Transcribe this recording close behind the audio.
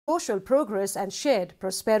social progress and shared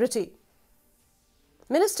prosperity.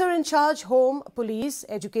 Minister in charge Home, Police,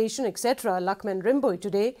 Education, etc. Lahkmen Rymbui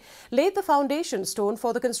today laid the foundation stone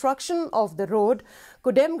for the construction of the road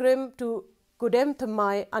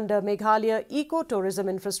Kudengrim-Kudengthymmai under Meghalaya Eco-Tourism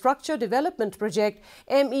Infrastructure Development Project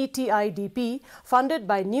METIDP, funded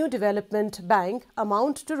by New Development Bank,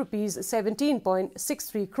 amount to Rs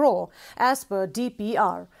 17.63 crore as per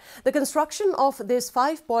DPR. The construction of this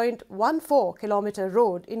 5.14-kilometer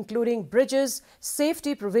road, including bridges,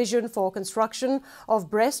 safety provision for construction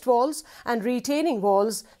of breast walls and retaining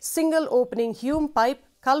walls, single opening Hume pipe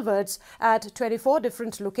culverts at 24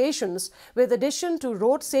 different locations, with addition to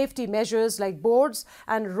road safety measures like boards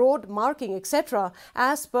and road marking, etc.,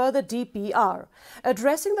 as per the DPR.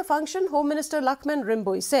 Addressing the function, Home Minister Lahkmen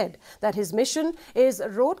Rymbui said that his mission is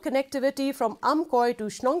road connectivity from Amkoi to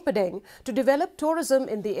Shnongpedeng to develop tourism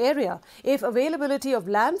in the area, if availability of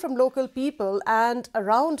land from local people, and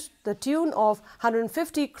around the tune of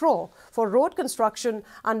 150 crore for road construction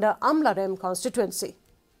under Amlarem constituency.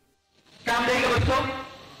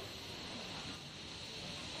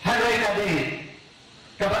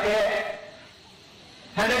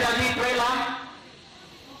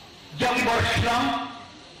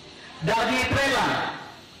 Dari prelang,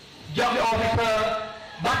 jadi officer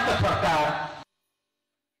bantah serta